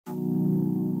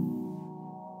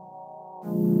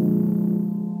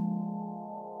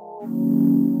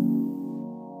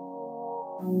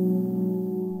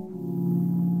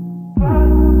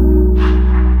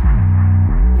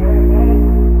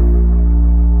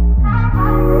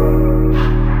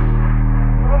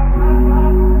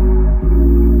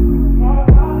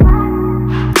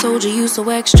told you you so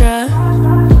extra,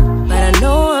 but I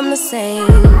know I'm the same.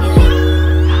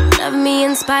 Love me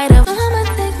in spite of. I'ma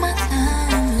take my time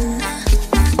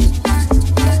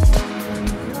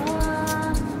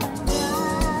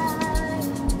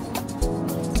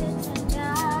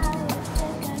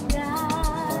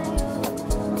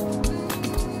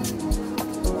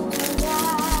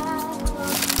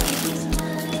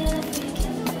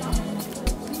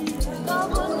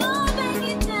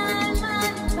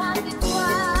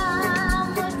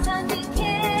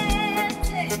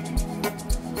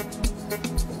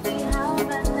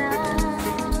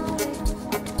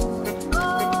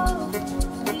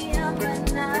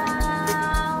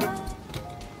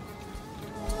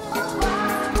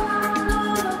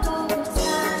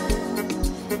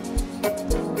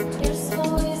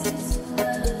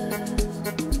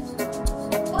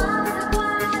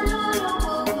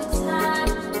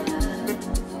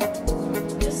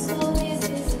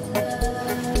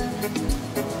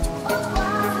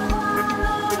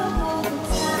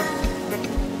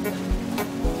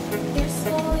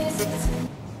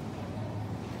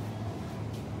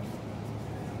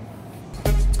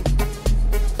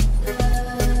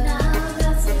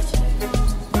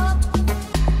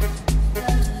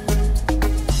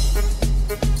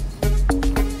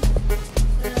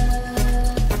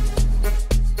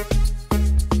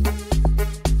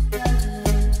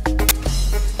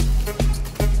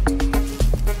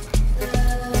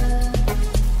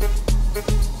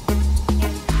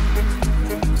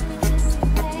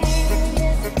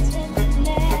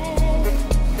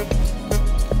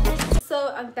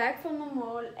back from the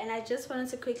mall, and I just wanted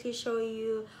to quickly show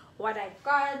you what I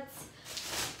got.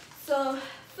 So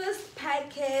first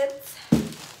packet,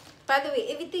 by the way,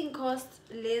 everything costs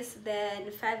less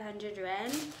than 500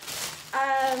 rand.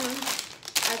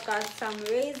 I got some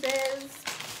raisins,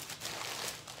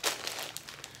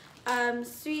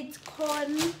 sweet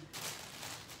corn,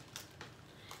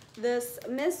 this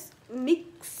mix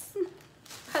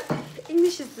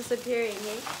English is disappearing,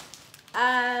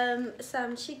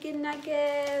 some chicken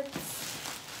nuggets,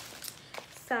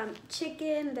 some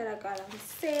chicken that I got on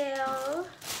sale,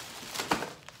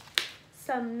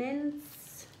 some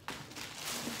mince,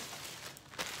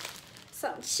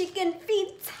 some chicken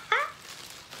feet.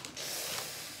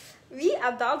 We are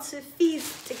about to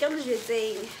feast.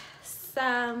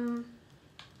 Some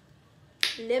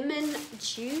lemon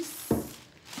juice,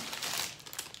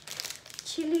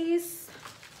 chilies,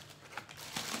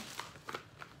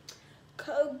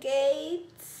 Colgate,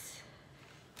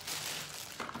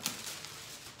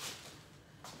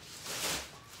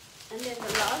 and then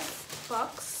the last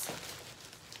box,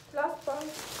 not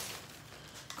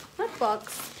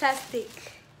box, plastic.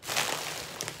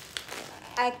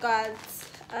 I got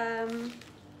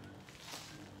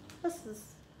what's this?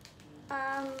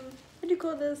 What do you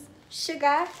call this?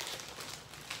 Sugar.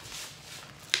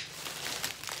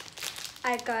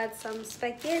 I got some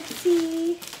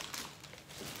spaghetti.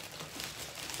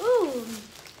 Ooh,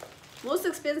 most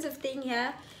expensive thing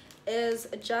here is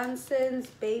Johnson's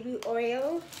baby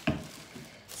oil.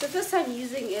 So first time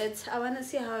using it, I want to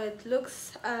see how it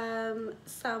looks.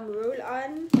 Some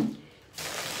roll-on,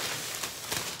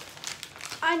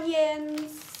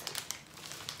 onions,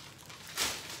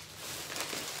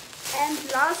 and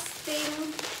last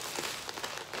thing,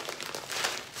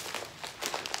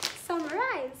 some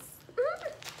rice.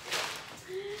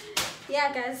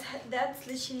 Yeah guys, that's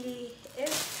literally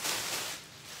it.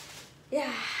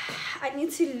 Yeah, I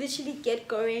need to literally get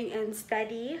going and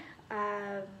study.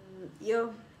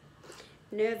 Yo,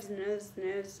 nerves.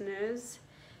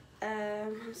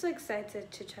 I'm so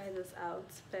excited to try this out,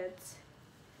 but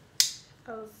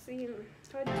I'll see.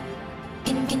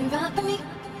 Can you rock with me?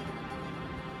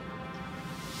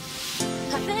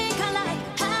 I think I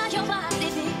like how your body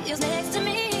feels next to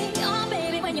me. Oh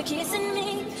baby, when you're kissing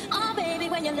me. Oh baby,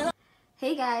 when you're little.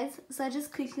 Hey guys, so I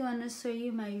just quickly want to show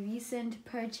you my recent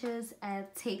purchase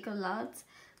at Takelot.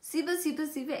 Super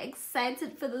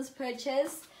excited for this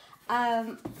purchase.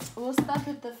 We'll start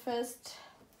with the first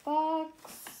box.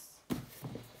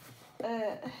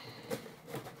 I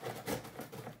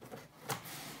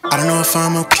don't know if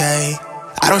I'm okay.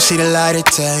 I don't see the light of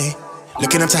day.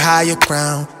 Looking up to higher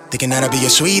ground, thinking that'll be your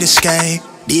sweet escape.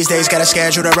 These days gotta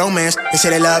schedule the romance. They say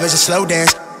that love is a slow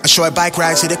dance, a short bike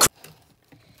ride to the.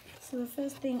 So the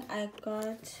first thing I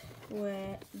got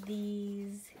were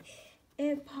these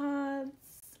AirPods.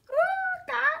 Oh,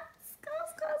 guys.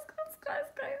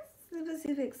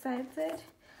 Super excited.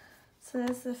 So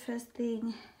that's the first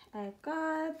thing I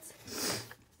got.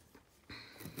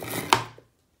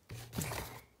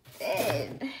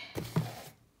 Then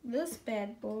this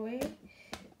bad boy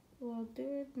will do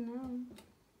it now.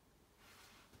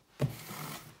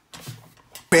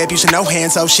 crib using no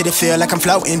hands, oh shit, it feel like I'm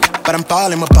floating. But I'm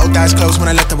falling with both eyes closed when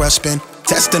I let the world spin.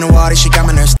 Testing the water, she got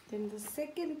my nerves. Then the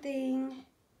second thing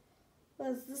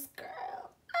was this girl.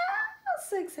 Ah,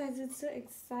 so excited, so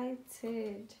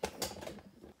excited.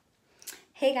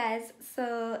 Hey guys,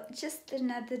 so just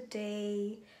another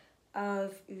day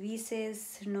of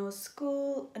recess, no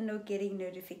school, no getting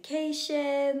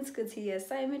notifications, go to your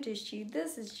assignment, is due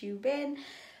this, is due Ben.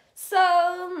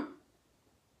 So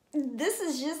this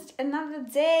is just another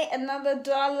day, another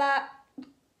dollar,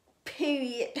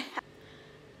 period.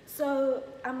 So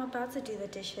I'm about to do the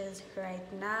dishes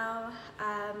right now.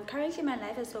 Currently my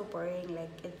life is so boring, like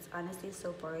it's honestly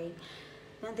so boring.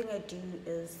 One thing I do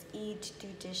is eat, do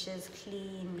dishes,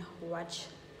 clean, watch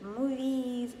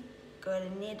movies, go to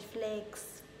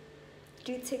Netflix,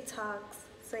 do TikToks.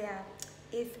 So yeah,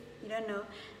 if you don't know,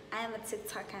 I am a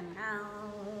TikToker now.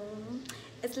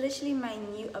 It's literally my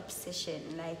new obsession.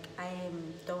 Like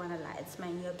don't wanna lie, it's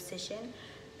my new obsession.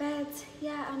 But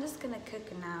yeah, I'm just gonna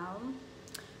cook now.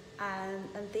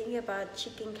 I'm thinking about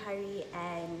chicken curry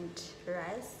and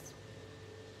rice.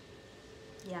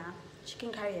 Yeah,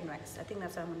 chicken curry and rice. I think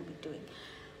that's what I'm gonna be doing.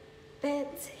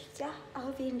 But yeah, I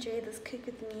hope you enjoy this cook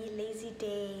with me lazy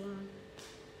day.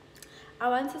 I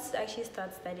wanted to actually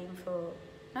start studying for,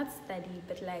 not study,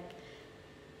 but like,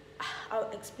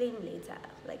 I'll explain later,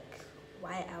 like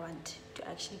why I want to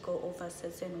actually go over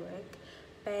certain work.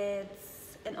 But,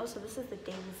 and also this is the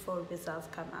day before results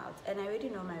come out, and I already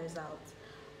know my results.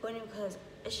 Only because,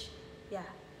 yeah,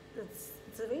 it's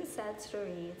a very sad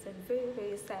story. It's a very,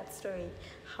 very sad story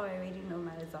how I already know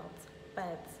my results.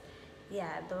 But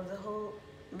yeah, there was a whole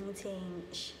meeting.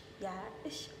 Yeah,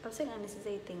 I'm saying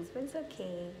unnecessary things, but it's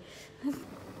okay.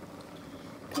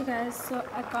 Okay guys, so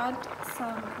I got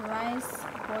some rice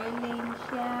boiling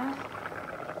here.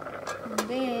 And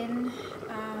then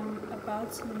I'm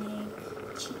about to make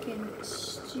chicken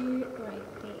stew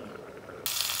right there.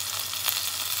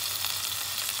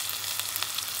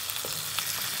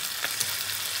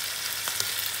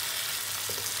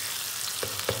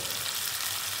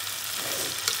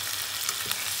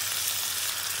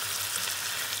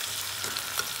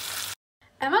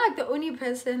 Am I like the only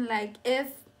person, like if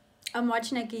I'm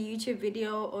watching like a YouTube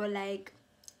video or like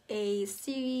a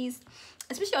series,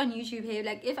 especially on YouTube, hey,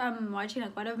 like if I'm watching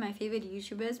like one of my favorite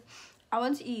YouTubers, I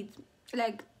want to eat.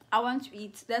 Like I want to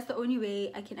eat. That's the only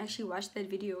way I can actually watch that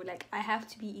video. Like I have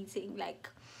to be eating, like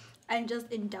I'm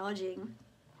just indulging.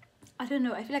 I don't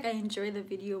know, I feel like I enjoy the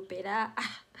video better.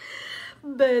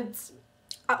 But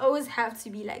I always have to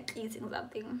be like eating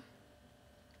something.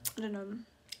 I don't know,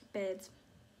 but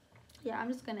yeah, I'm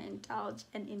just gonna indulge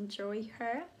and enjoy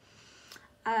her,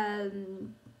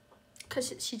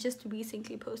 because she just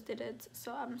recently posted it,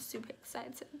 so I'm super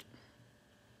excited.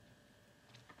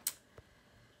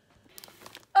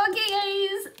 Okay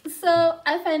guys, so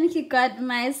I finally got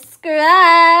my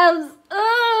scrubs.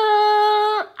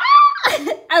 Oh,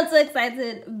 I'm so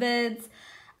excited. But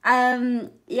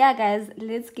yeah guys,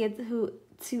 let's get to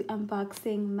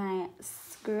unboxing my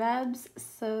scrubs.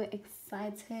 So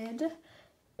excited.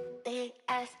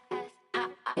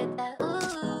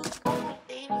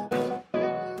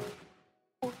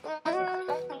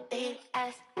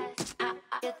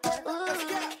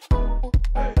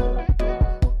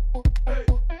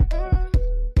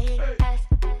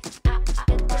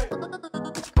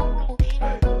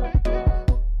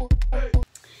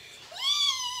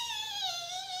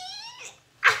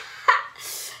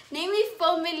 Let me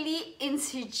formally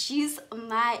introduce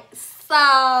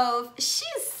myself. She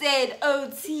said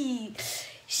OT.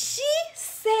 She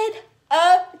said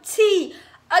OT.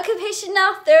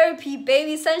 Occupational Therapy,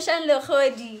 Baby Sunshine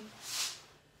Legodi.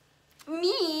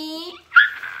 Me.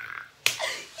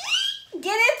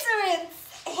 Get into it.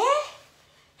 Hey.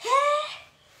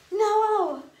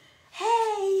 No.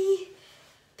 Hey.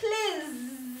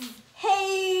 Please.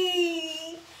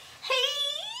 Hey.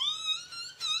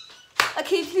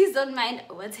 Okay, please don't mind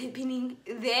what's happening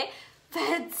there,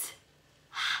 but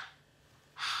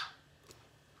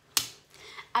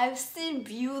I've seen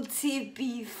beauty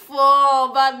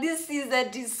before, but this is a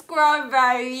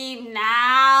discovery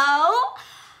now.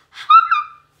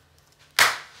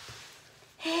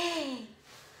 Hey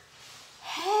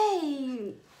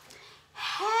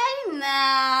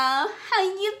now, how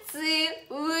you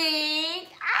doing?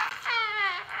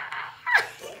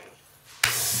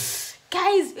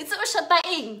 Guys, it's Ushata.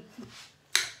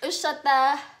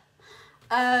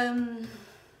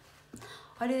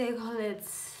 What do they call it?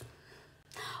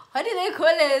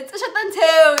 Ushatan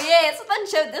tail. Yeah, Ushatan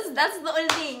tail. That's the only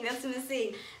thing that's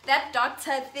missing. That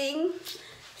doctor thing.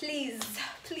 Please,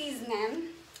 man.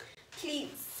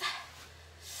 Please.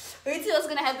 Wait till what's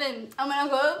gonna happen. I'm gonna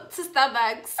go to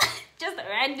Starbucks. Just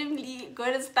randomly go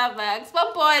to Starbucks.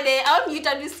 Pampone, I want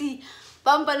UWC.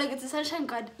 Pampone, get to Sunshine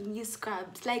got new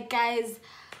scrubs. Like, guys,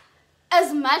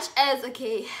 as much as,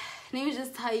 okay, let me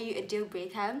just tell you a deal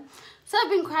breaker. So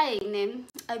I've been crying, then.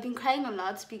 I've been crying a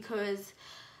lot because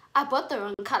I bought the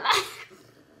wrong color.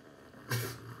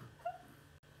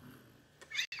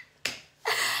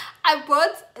 I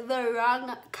bought the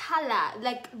wrong color.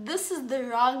 Like, this is the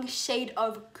wrong shade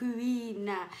of green.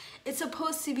 It's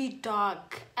supposed to be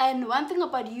dark. And one thing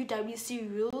about UWC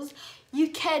rules, you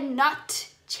cannot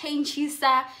change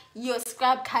your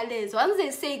scrub colors. Once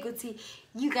they say, Guti,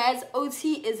 you guys,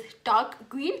 OT is dark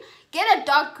green, get a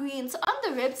dark green. So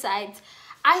on the website,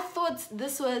 I thought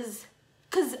this was,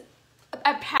 because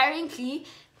apparently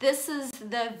this is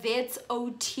the Vets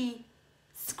OT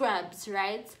scrubs,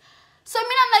 right? So I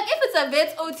mean, I'm like, if it's a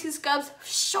Vets OT scrubs,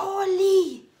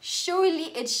 surely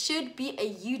it should be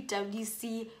a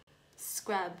UWC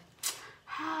scrub.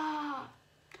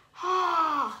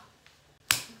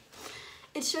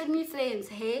 It showed me flames,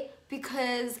 hey?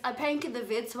 Because apparently the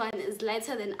Vets one is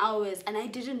lighter than ours, and I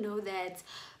didn't know that.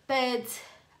 But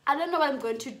I don't know what I'm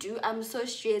going to do. I'm so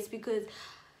stressed because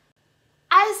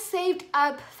I saved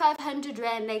up 500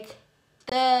 rand. Like,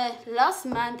 the last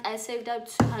month I saved up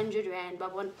 200 rand,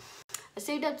 but I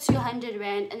saved up 200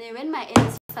 rand, and then when my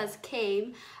ends first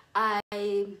came, I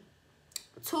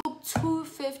took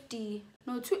 280.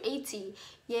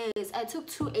 Yes, I took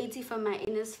 280 from my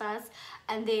inners first,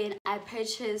 and then I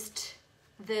purchased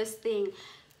this thing.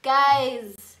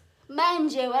 Guys,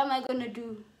 manje, what am I gonna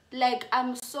do? Like,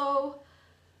 I'm so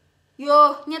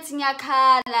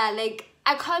like,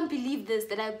 I can't believe this,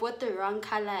 that I bought the wrong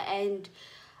color, and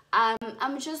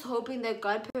I'm just hoping that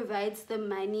God provides the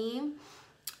money.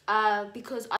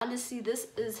 Because honestly, this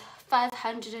is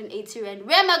 580 rand.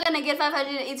 Where am I gonna get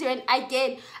 580 rand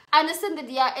again? I understand that,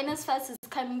 yeah, NSFAS is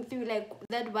coming through, like,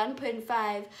 that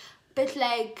 1.5, but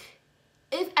like,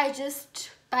 if I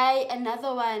just buy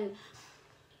another one,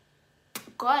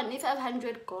 gone. If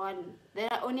 500 gone, then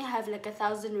I only have like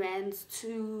 1,000 rands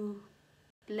to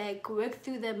like work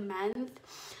through the month.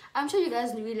 I'm sure you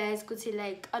guys realize, Kuti,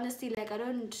 like, honestly, like, I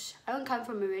don't come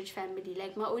from a rich family.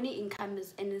 Like, my only income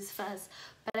is NSFAS,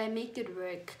 but I make it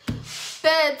work.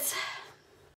 But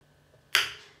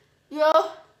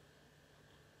yo,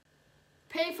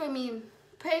 pray for me,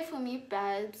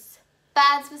 babs.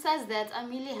 But besides that, I'm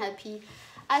really happy.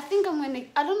 I think I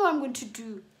don't know what I'm going to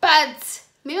do, but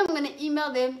maybe I'm gonna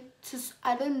email them to,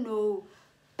 I don't know,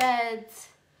 but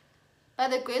by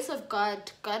the grace of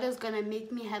God, God is gonna make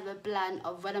me have a plan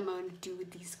of what I'm going to do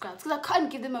with these scraps, because I can't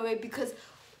give them away, because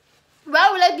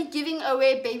why will I be giving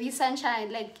away Baby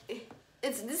Sunshine? Like,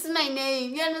 this is my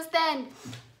name, you understand?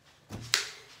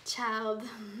 Child.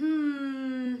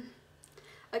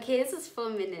 Okay, this is 4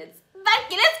 minutes. But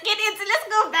let's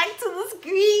go back to the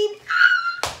screen.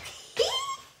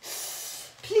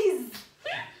 Please.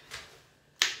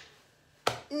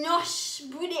 Nosh,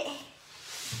 booty.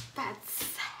 But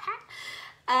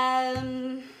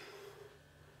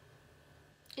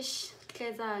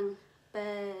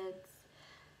but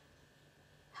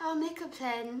I'll make a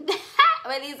plan.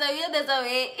 When it's a way, there's a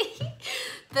way.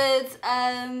 But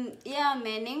yeah,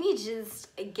 man, let me just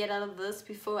get out of this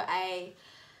before I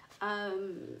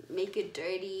make it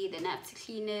dirty. Then I have to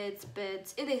clean it.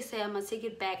 But if they say I'm gonna take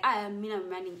it back, I'm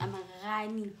running. I'm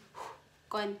running.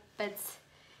 Gone. But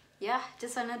yeah,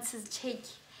 just wanted to check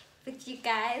with you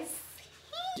guys.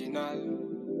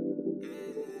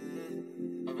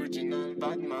 Original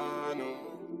bad man, oh.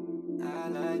 I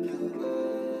like your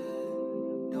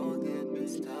vibe. Don't get me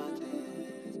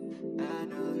started. I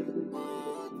know you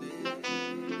want me.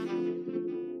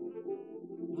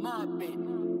 My baby.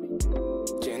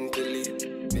 Gently,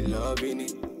 me loving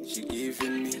it. She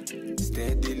giving me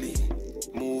steadily.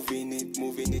 Moving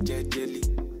it gently.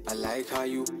 I like how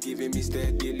you giving me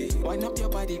steadily. Wind up your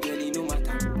body, girlie, no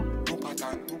matter. No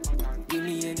pattern. Give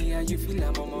me any how you feel,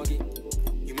 I'm a muggy.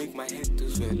 You make my head to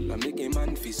swell, I make a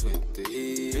man feel sweat.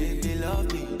 Hey. Baby, love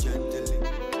me gently.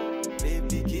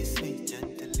 Baby, kiss me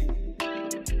gently.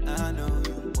 I know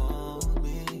you want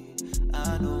me.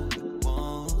 I know you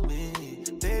want me.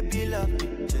 Baby, love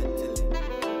me gently.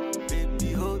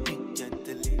 Baby, hold me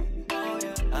gently. Oh,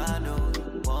 yeah. I know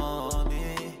you want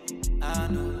me. I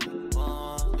know you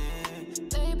want me.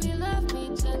 Baby, love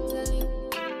me gently.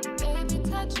 Baby,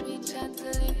 touch me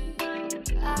gently.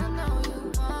 I know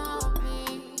you want me.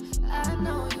 I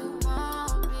know you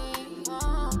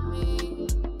want me.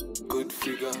 Good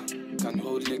figure, can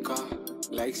hold liquor.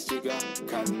 Like Stiga,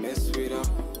 can mess with her.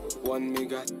 One me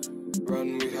got,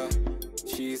 run with her.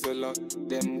 She's a lot,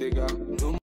 them digger.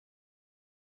 No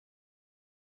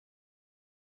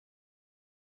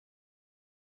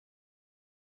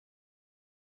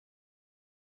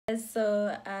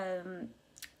So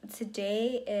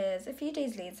today is a few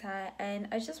days later, and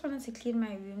I just wanted to clean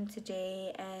my room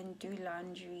today and do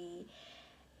laundry,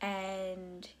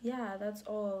 and yeah, that's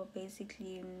all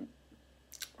basically.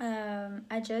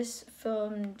 I just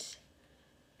filmed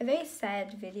a very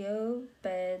sad video,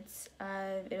 but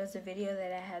it was a video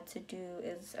that I had to do.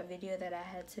 It's a video that I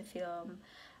had to film.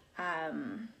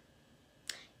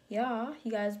 Yeah,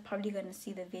 you guys probably gonna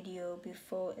see the video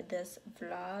before this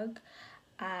vlog.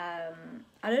 I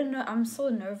don't know, I'm so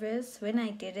nervous. When I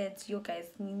did it, you guys,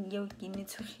 you need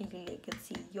to really like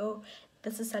see,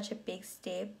 this is such a big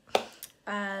step.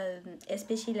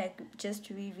 Especially like just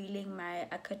revealing my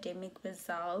academic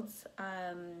results,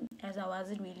 as I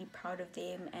wasn't really proud of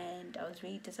them and I was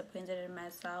really disappointed in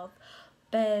myself.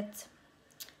 But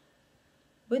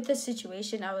with the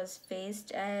situation I was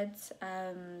faced at,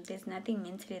 there's nothing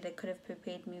mentally that could have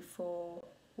prepared me for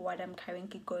what I'm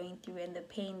currently going through and the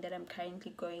pain that I'm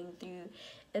currently going through.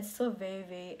 It's still very,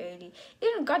 very early.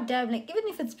 Even goddamn, like, even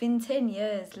if it's been 10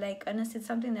 years, like, honestly, it's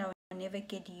something that I'll never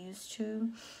get used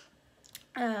to.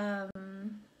 But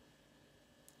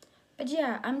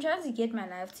yeah, I'm trying to get my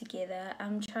life together.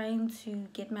 And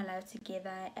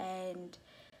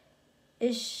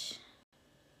it's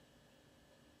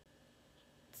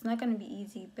not gonna be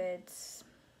easy, but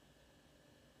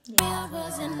yeah.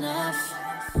 Was enough.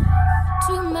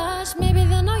 Too much, maybe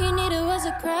then all you needed was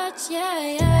a crutch,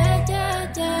 yeah.